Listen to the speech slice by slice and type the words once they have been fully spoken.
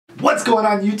What's going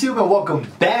on YouTube, and welcome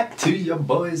back to your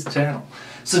boy's channel.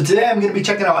 So today I'm going to be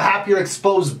checking out Happier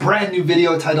Exposed's brand new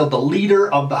video titled The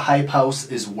Leader of the Hype House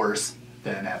is Worse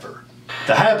Than Ever.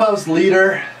 The Hype House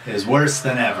leader is worse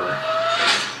than ever.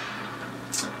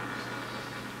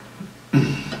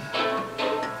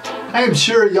 I am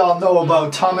sure y'all know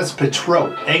about Thomas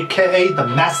Petrot, aka the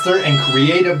master and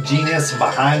creative genius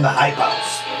behind the Hype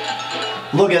House.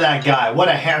 Look at that guy, what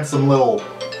a handsome little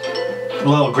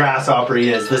grasshopper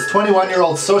he is. This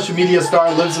 21-year-old social media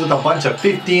star lives with a bunch of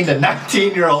 15 to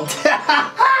 19-year-olds.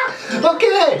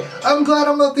 Okay, I'm glad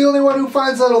I'm not the only one who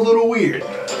finds that a little weird.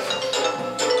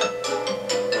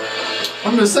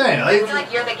 I'm just saying. I feel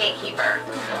like you're the gatekeeper.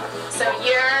 So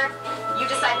you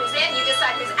decide who's in, you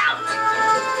decide who's out.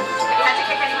 Have you had to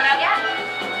kick anyone out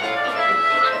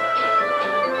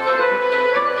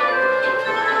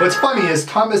yet? What's funny is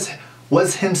Thomas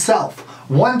was himself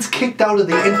once kicked out of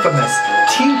the infamous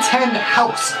Team 10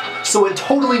 house, so it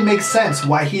totally makes sense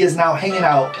why he is now hanging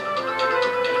out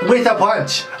with a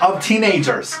bunch of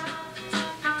teenagers.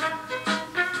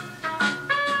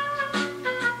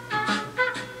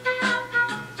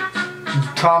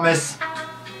 Thomas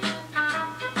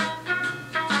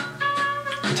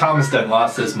done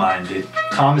lost his mind, dude.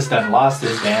 Thomas done lost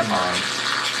his damn mind.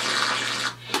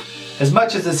 As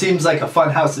much as it seems like a fun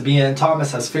house to be in,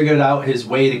 Thomas has figured out his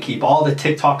way to keep all the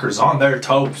TikTokers on their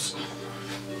toes.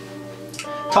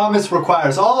 Thomas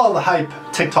requires all the hype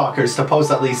TikTokers to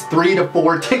post at least 3 to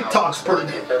 4 TikToks per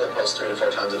day. People that post 3 to 4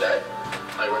 times a day.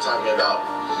 Like, we're talking about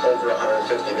over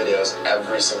 150 videos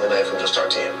every single day from just our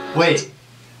team. Wait,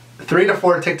 3 to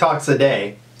 4 TikToks a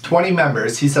day, 20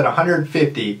 members, he said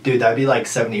 150. Dude, that'd be like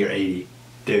 70 or 80.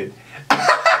 Dude.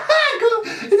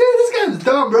 Dude, this guy's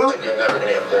dumb, bro. You're never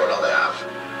gonna get bored on the app.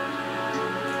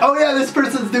 Oh yeah, this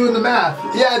person's doing the math.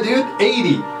 Yeah, dude,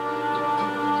 80.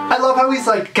 I love how he's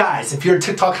like, guys, if you're a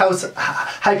TikTok house,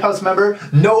 Hype House member,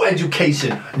 no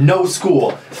education, no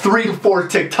school, 3 to 4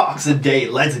 TikToks a day,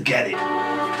 let's get it.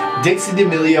 Dixie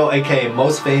Damelio, aka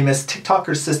most famous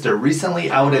TikToker sister, recently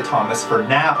outed Thomas for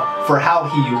how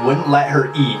he wouldn't let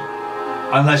her eat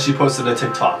unless she posted a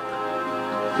TikTok.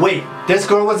 Wait, this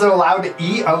girl wasn't allowed to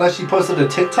eat unless she posted a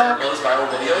TikTok? Those viral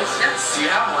videos? Yes. Do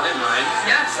you have one in mind?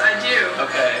 Yes, I do.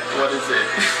 Okay, what is it?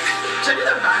 Should I do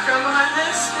the background behind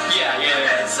this? Yeah.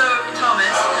 Okay, so Thomas,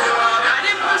 I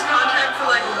didn't post content for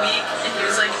like a week, and he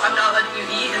was like, I'm not letting you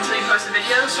eat until you post a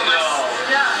video. So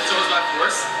yeah. So it was by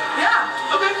force?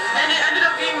 Yeah. Okay. And it ended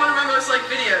up being one of my most liked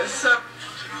videos. So.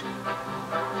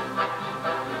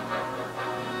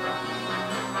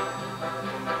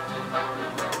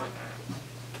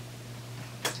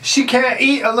 She can't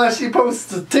eat unless she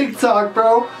posts a TikTok,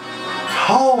 bro.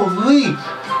 Holy.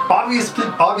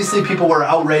 Obviously people were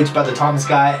outraged by the Thomas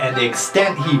guy and the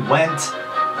extent he went.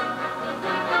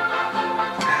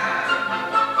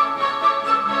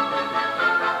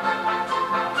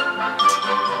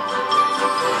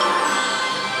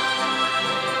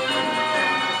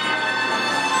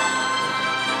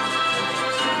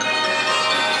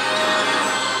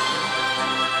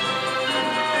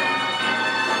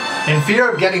 In fear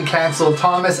of getting cancelled,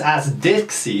 Thomas asked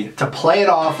Dixie to play it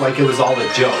off like it was all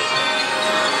a joke.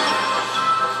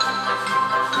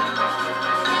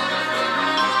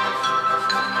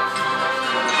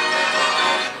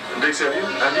 Dixie,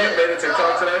 have you made a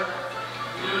TikTok today?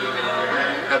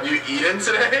 Have you eaten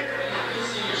today?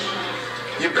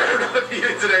 You better not have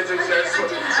eaten today, Dixie.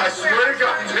 I swear to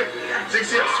God,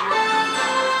 Dixie, I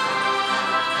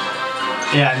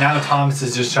swear. Yeah, now Thomas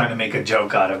is just trying to make a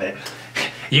joke out of it.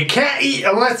 You can't eat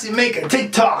unless you make a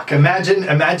TikTok.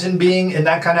 Imagine being in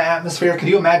that kind of atmosphere. Can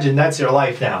you imagine that's your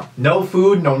life now? No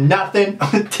food, no nothing,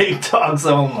 TikToks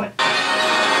only.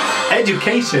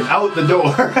 Education out the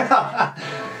door.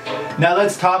 Now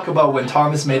let's talk about when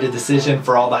Thomas made a decision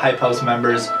for all the Hype House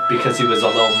members because he was a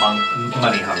little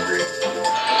money hungry.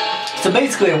 So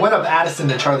basically, in one of Addison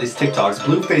and Charlie's TikToks,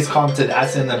 Blueface commented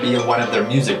asking them to be in one of their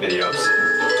music videos.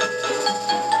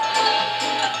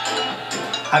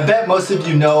 I bet most of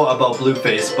you know about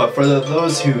Blueface, but for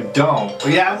those who don't,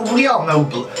 yeah, we all know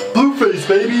Blueface,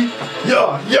 baby!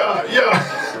 Yeah!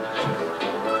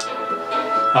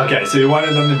 Okay, so he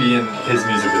wanted them to be in his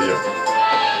music video.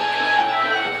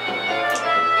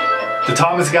 The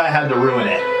Thomas guy had to ruin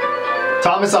it.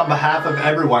 Thomas, on behalf of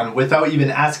everyone, without even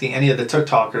asking any of the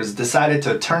TikTokers, decided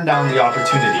to turn down the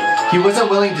opportunity. He wasn't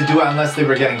willing to do it unless they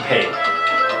were getting paid.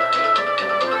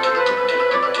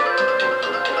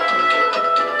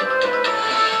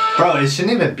 Bro, it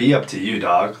shouldn't even be up to you,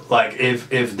 dog. Like, if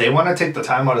they want to take the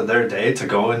time out of their day to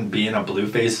go and be in a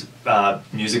Blueface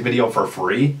music video for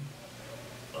free,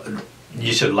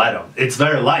 you should let them. It's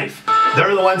their life.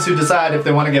 They're the ones who decide if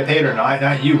they want to get paid or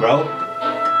not you, bro.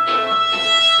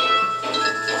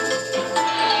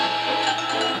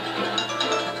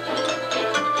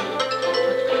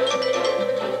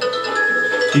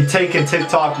 You're taking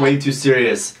TikTok way too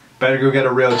serious. Better go get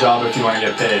a real job if you want to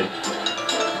get paid.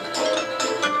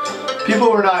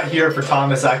 People were not here for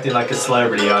Thomas acting like a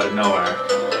celebrity out of nowhere.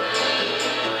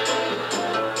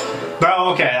 Bro,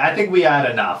 okay, I think we had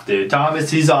enough, dude.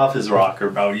 Thomas, he's off his rocker,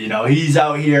 bro. You know, he's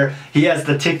out here. He has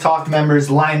the TikTok members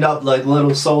lined up like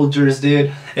little soldiers,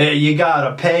 dude. You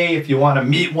gotta pay if you want to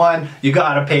meet one. You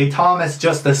gotta pay Thomas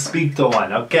just to speak to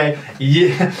one, okay?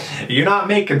 You're not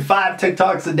making 5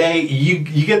 TikToks a day. You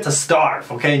get to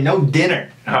starve, okay? No dinner,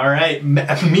 all right?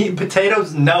 Meat and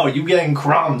potatoes? No, you getting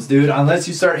crumbs, dude. Unless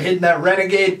you start hitting that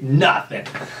renegade, nothing.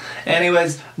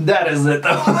 Anyways, that is it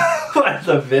though. What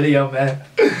the video, man.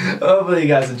 Hopefully you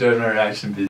guys enjoyed my reaction video.